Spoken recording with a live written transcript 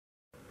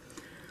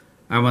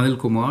I'm Anil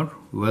Kumar.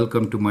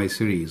 Welcome to my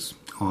series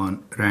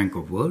on rank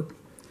of word.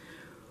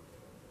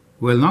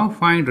 We'll now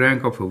find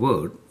rank of a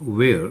word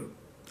where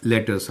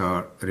letters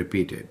are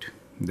repeated.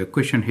 The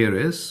question here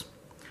is,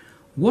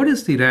 what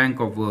is the rank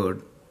of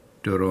word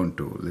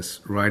Toronto? Let's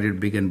write it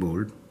big and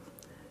bold.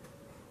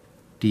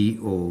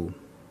 Toronto,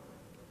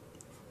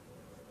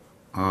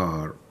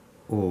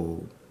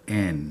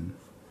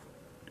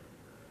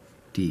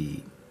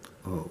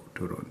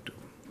 Toronto,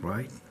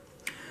 right?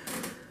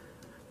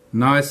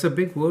 Now it's a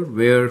big word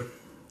where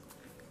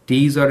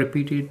T's are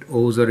repeated,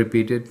 O's are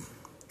repeated.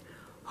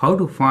 How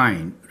to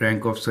find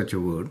rank of such a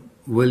word?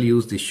 We'll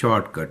use the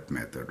shortcut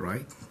method,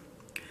 right?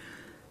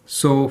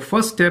 So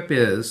first step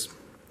is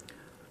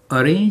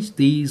arrange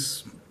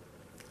these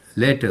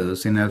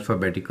letters in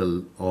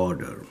alphabetical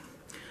order.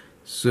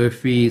 So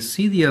if we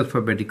see the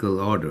alphabetical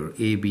order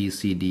A, B,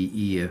 C, D,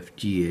 E, F,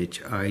 G,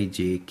 H, I,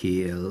 J,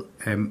 K, L,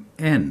 M,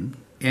 N,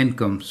 N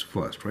comes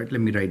first, right?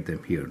 Let me write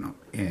them here now.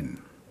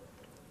 N,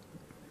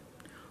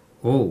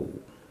 O,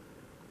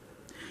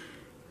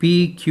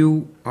 P,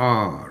 Q,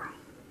 R,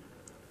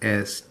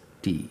 S,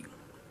 T.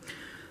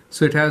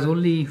 So it has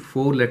only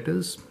 4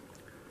 letters.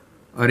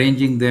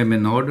 Arranging them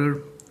in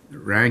order,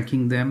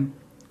 ranking them.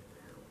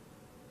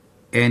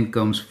 N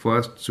comes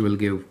first, so we'll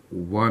give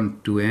 1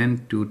 to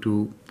N, 2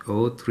 to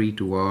O, 3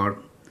 to R,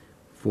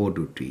 4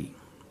 to T.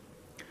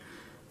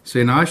 So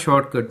in our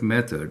shortcut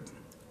method,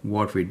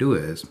 what we do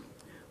is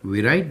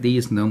we write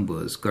these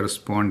numbers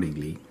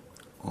correspondingly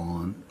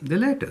on the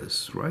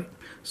letters, right?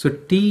 So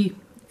T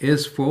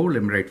is 4,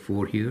 let me write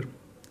 4 here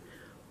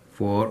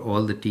for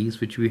all the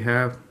T's which we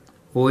have.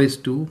 O is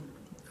 2,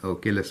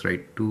 okay, let's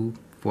write 2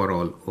 for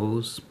all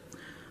O's.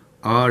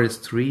 R is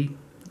 3,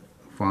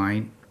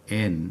 fine.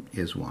 N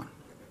is 1.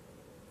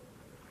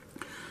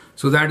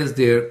 So that is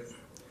their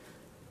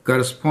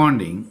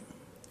corresponding,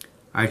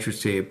 I should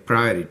say,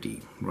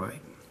 priority,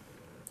 right?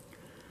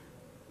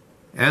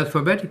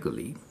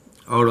 Alphabetically,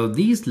 out of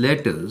these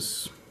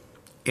letters,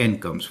 N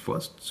comes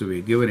first, so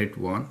we're given it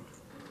 1,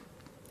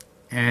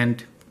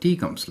 and T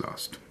comes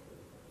last.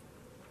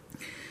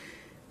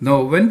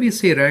 Now, when we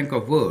say rank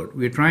of word,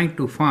 we're trying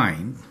to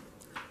find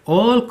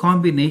all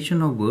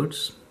combination of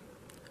words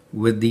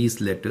with these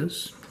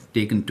letters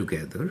taken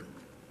together.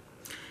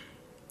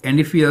 And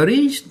if we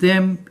arrange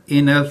them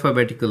in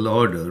alphabetical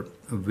order,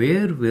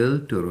 where will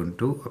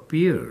Toronto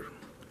appear?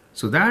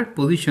 So that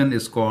position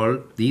is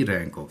called the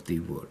rank of the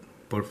word.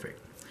 Perfect.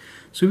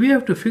 So we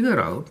have to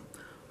figure out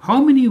how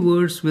many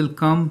words will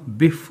come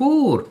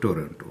before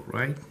Toronto,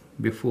 right?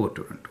 Before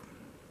Toronto,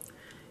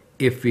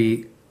 if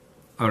we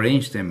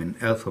arrange them in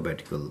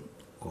alphabetical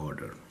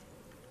order,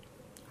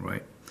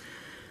 right?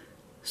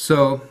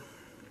 So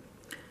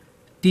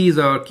T is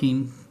our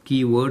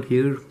key word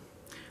here.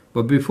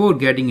 But before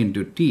getting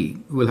into T,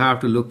 we'll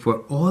have to look for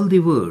all the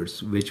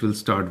words which will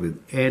start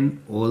with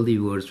N, all the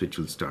words which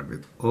will start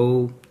with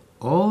O,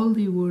 all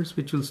the words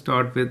which will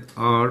start with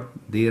R.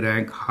 They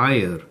rank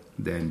higher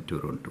than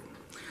Toronto.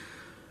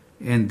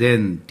 And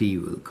then T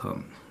will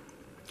come.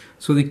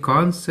 So the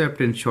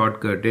concept in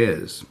shortcut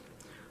is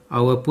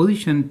our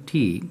position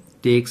T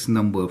takes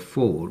number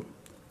 4.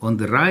 On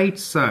the right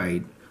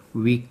side,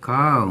 we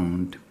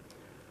count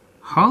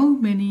how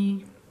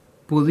many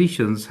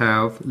positions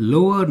have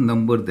lower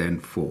number than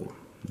 4.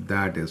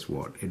 That is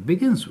what it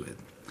begins with.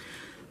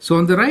 So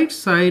on the right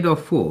side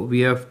of 4,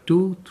 we have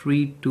 2,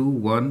 3, 2,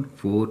 1,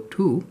 4,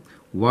 2.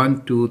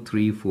 1, 2,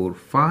 3, 4,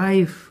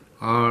 5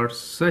 are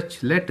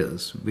such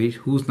letters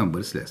whose number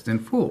is less than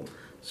 4.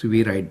 So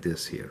we write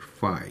this here,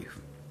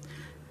 5.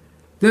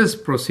 This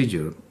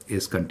procedure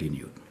is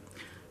continued.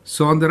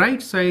 So on the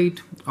right side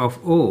of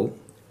O,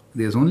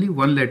 there's only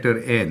one letter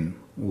N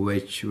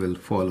which will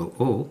follow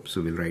O.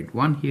 So we'll write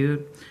 1 here.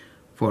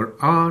 For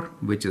R,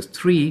 which is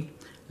 3,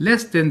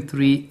 less than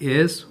 3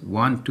 is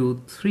 1,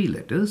 2, 3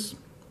 letters.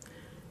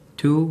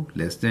 2,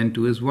 less than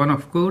 2 is 1,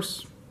 of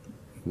course.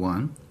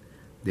 1.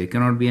 There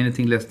cannot be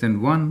anything less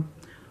than 1.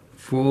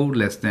 4,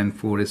 less than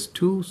 4 is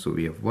 2, so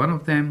we have one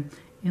of them.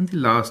 And the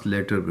last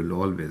letter will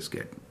always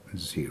get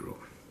 0.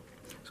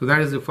 So that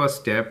is the first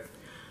step.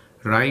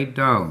 Write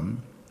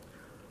down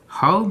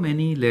how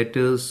many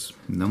letters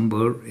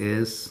number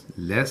is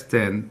less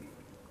than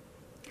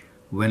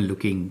when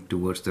looking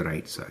towards the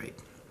right side.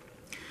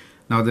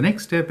 Now the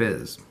next step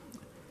is,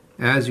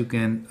 as you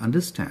can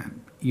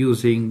understand,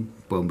 using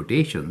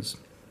permutations,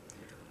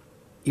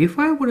 if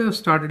I would have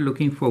started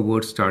looking for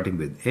words starting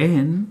with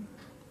N,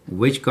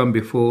 which come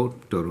before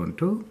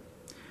Toronto,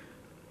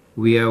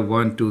 we have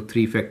 1, 2,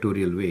 3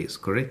 factorial ways,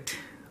 correct?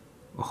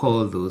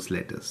 All those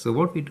letters. So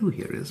what we do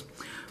here is,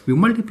 we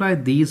multiply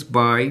these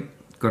by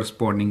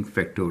corresponding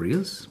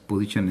factorials.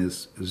 Position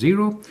is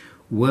 0.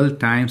 We'll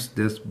times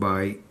this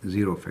by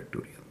 0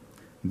 factorial.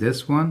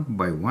 This one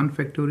by 1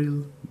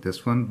 factorial,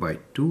 this one by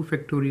 2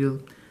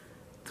 factorial,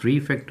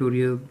 3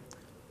 factorial,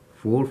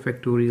 4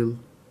 factorial,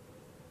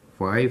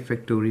 5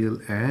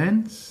 factorial,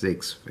 and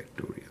 6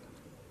 factorial.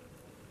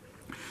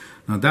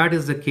 Now that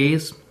is the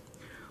case,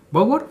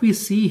 but what we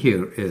see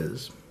here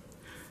is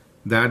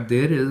that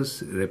there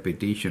is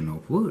repetition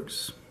of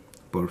words.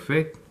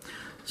 Perfect.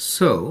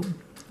 So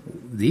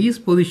these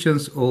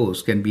positions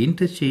O's can be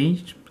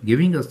interchanged,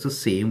 giving us the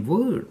same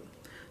word.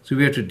 So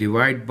we have to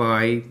divide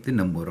by the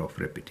number of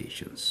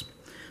repetitions.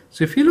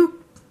 So if you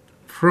look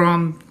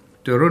from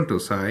Toronto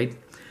side,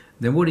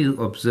 then what do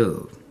you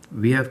observe?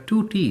 We have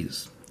two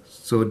T's.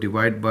 So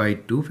divide by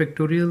 2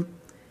 factorial,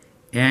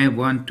 and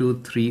 1,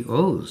 2, 3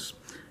 O's.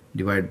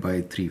 Divide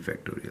by 3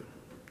 factorial.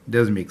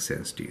 Does make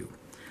sense to you?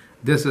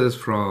 This is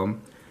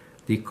from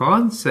the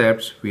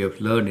concepts we have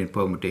learned in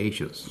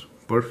permutations.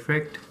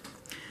 Perfect.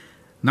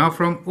 Now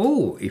from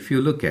O, if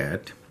you look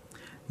at,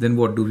 then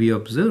what do we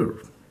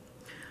observe?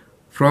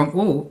 From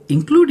O,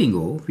 including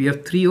O, we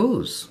have 3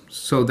 O's.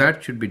 So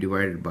that should be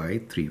divided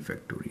by 3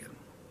 factorial.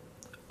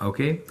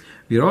 Okay,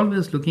 we are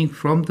always looking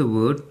from the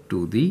word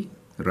to the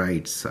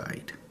right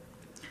side.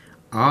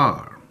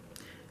 R,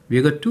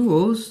 we got 2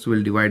 O's, so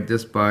we'll divide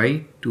this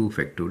by 2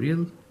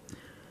 factorial.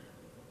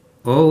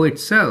 O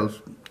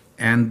itself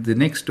and the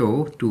next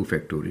O, 2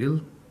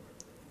 factorial.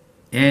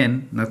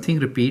 N, nothing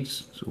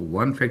repeats, so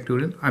 1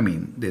 factorial. I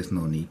mean, there's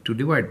no need to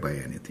divide by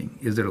anything.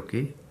 Is that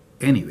okay?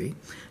 Anyway,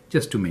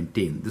 just to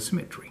maintain the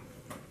symmetry.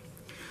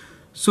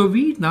 So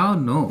we now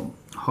know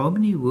how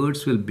many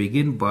words will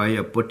begin by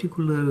a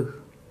particular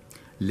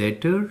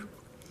letter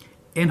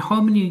and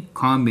how many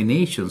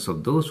combinations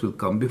of those will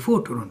come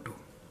before Toronto.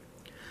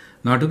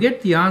 Now to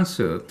get the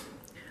answer,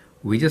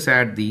 we just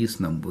add these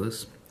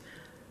numbers,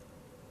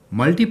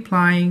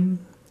 multiplying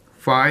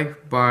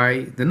 5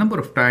 by the number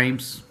of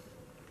times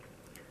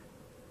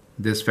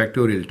this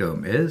factorial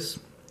term is,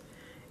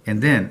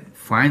 and then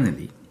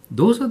finally,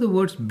 those are the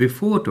words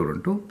before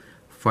Toronto.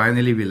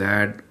 Finally, we'll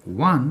add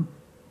 1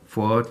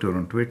 for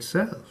Toronto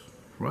itself,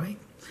 right?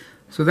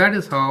 So that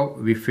is how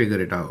we figure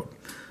it out.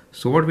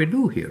 So what we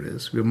do here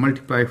is we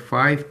multiply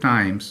 5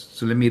 times,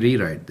 so let me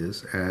rewrite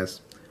this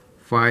as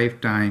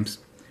 5 times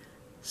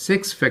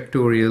 6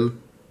 factorial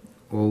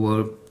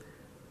over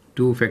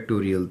 2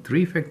 factorial,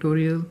 3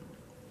 factorial,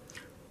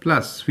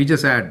 plus, we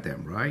just add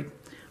them, right?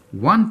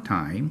 1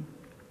 time,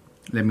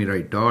 let me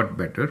write dot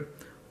better,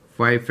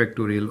 5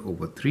 factorial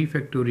over 3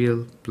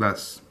 factorial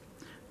plus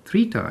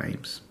 3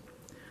 times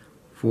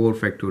 4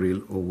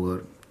 factorial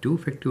over 2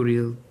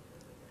 factorial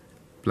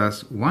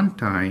plus 1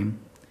 time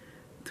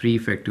 3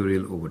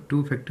 factorial over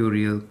 2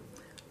 factorial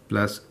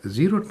plus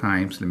 0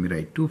 times, let me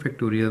write 2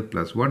 factorial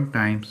plus 1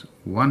 times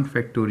 1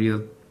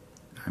 factorial,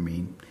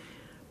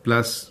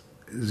 plus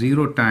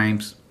 0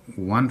 times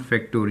 1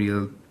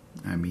 factorial,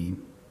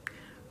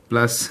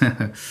 plus,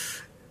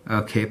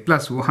 okay,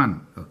 plus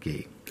 1,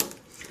 okay.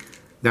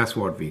 That's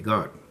what we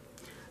got.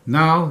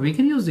 Now we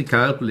can use the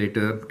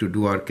calculator to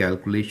do our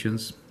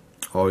calculations,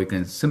 or we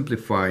can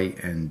simplify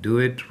and do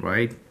it,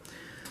 right?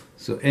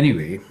 So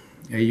anyway,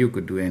 you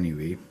could do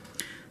anyway.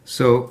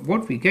 So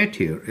what we get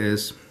here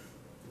is,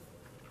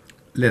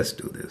 let's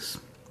do this.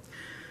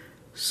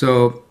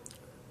 So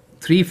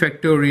 3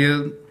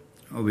 factorial,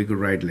 we could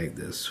write like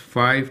this,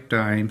 5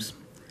 times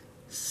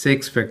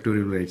 6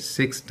 factorial, right?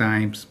 6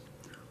 times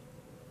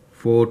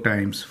 4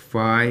 times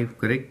 5,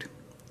 correct?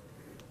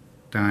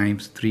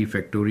 Times 3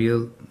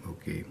 factorial,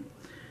 okay.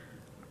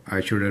 I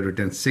should have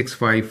written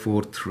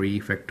 6543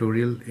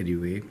 factorial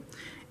anyway.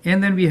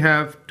 And then we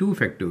have 2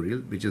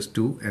 factorial, which is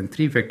 2, and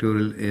 3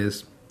 factorial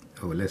is,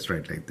 oh, let's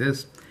write like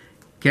this.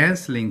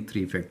 Cancelling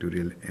 3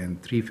 factorial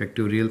and 3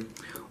 factorial,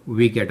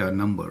 we get our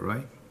number,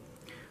 right?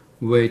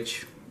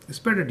 Which is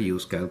better to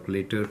use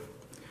calculator.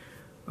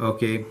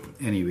 Okay,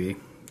 anyway,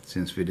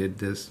 since we did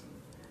this,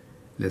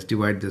 let's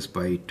divide this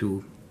by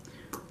 2.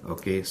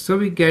 Okay, so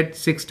we get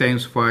 6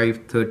 times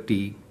 5,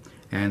 30,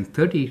 and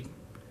 30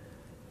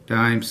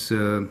 times,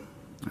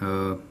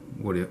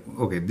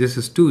 okay, this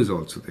is 2 is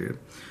also there.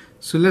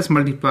 So let's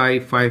multiply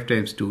 5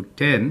 times 2,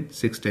 10,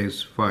 6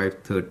 times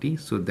 5, 30,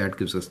 so that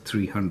gives us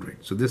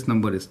 300. So this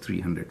number is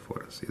 300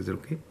 for us, is it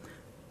okay?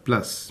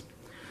 Plus,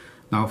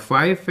 now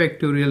 5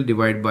 factorial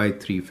divided by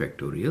 3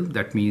 factorial,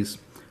 that means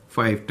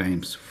 5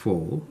 times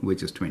 4,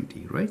 which is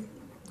 20, right?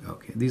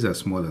 Okay, these are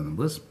smaller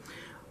numbers.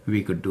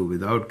 We could do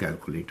without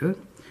calculator.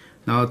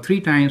 Now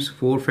 3 times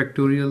 4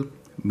 factorial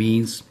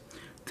means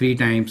 3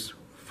 times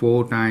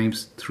 4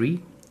 times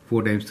 3.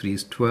 4 times 3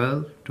 is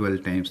 12.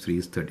 12 times 3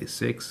 is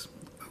 36.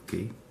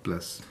 Okay,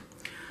 plus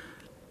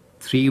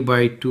 3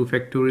 by 2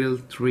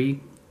 factorial, 3,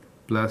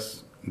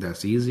 plus,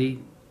 that's easy,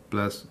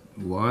 plus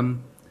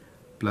 1,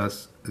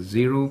 plus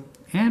 0,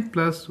 and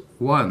plus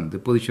 1, the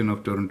position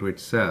of Toronto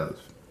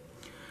itself.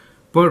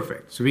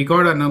 Perfect. So we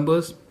got our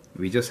numbers.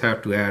 We just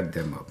have to add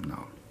them up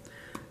now.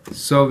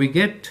 So we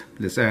get,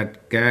 let's add,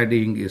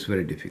 adding is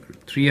very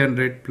difficult.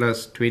 300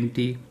 plus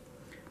 20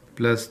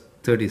 plus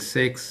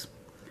 36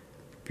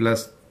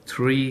 plus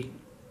 3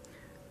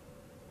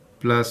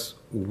 plus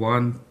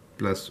 1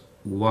 plus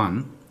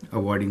 1,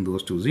 avoiding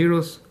those 2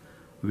 zeros,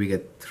 we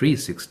get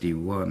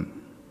 361.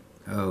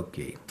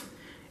 Okay.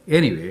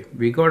 Anyway,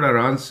 we got our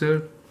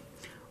answer,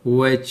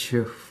 which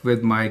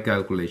with my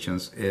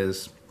calculations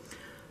is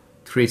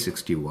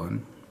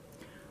 361.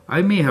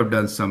 I may have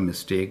done some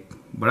mistake,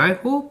 but I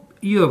hope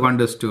you have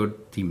understood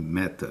the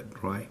method,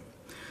 right?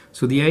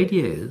 So the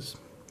idea is,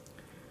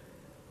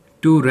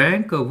 To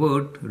rank a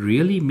word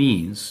really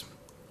means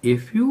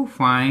if you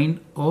find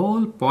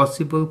all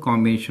possible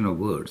combination of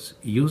words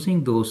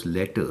using those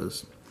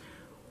letters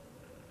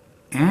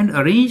and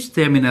arrange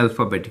them in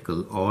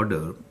alphabetical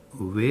order,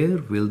 where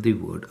will the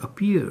word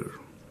appear?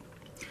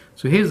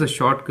 So here's a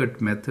shortcut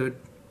method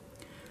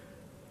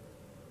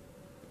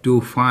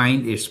to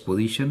find its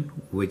position,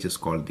 which is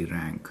called the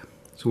rank.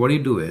 So what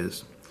you do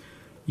is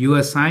you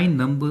assign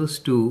numbers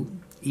to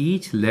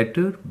each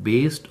letter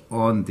based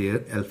on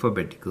their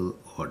alphabetical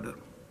order.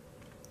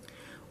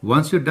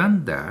 Once you've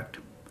done that,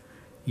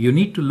 you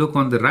need to look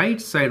on the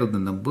right side of the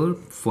number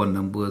for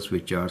numbers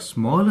which are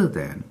smaller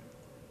than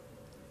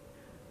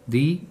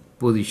the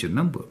position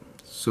number.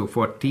 So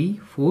for T,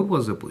 4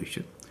 was the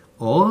position.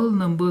 All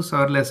numbers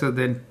are lesser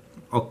than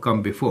or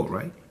come before,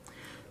 right?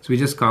 So we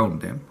just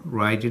count them,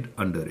 write it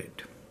under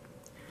it.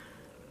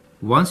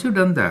 Once you've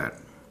done that,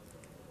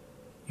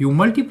 you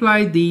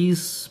multiply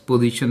these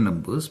position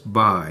numbers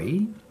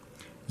by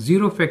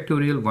 0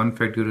 factorial, 1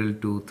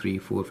 factorial, 2, 3,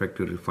 4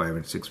 factorial, 5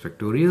 and 6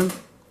 factorial,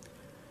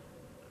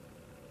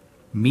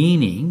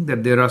 meaning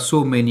that there are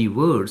so many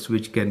words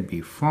which can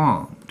be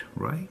formed,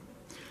 right?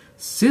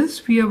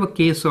 Since we have a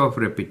case of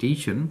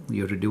repetition,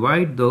 you have to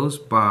divide those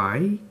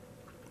by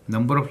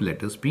number of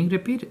letters being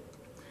repeated.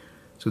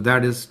 So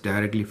that is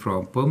directly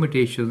from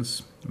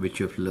permutations, which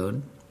you have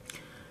learned.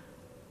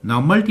 Now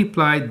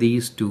multiply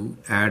these two,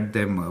 add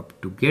them up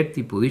to get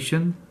the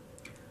position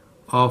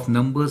of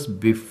numbers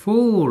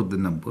before the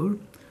number.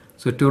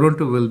 So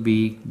Toronto will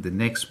be the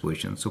next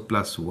position, so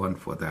 +1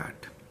 for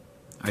that.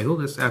 I hope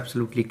that's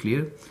absolutely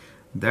clear.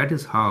 That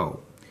is how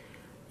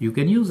you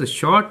can use a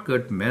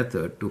shortcut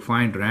method to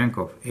find rank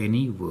of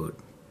any word.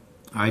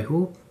 I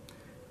hope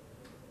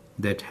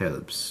that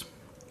helps.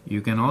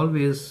 You can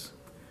always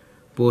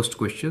post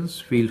questions.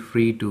 Feel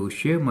free to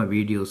share my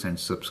videos and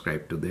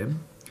subscribe to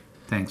them.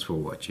 Thanks for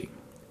watching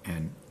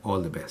and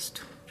all the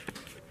best.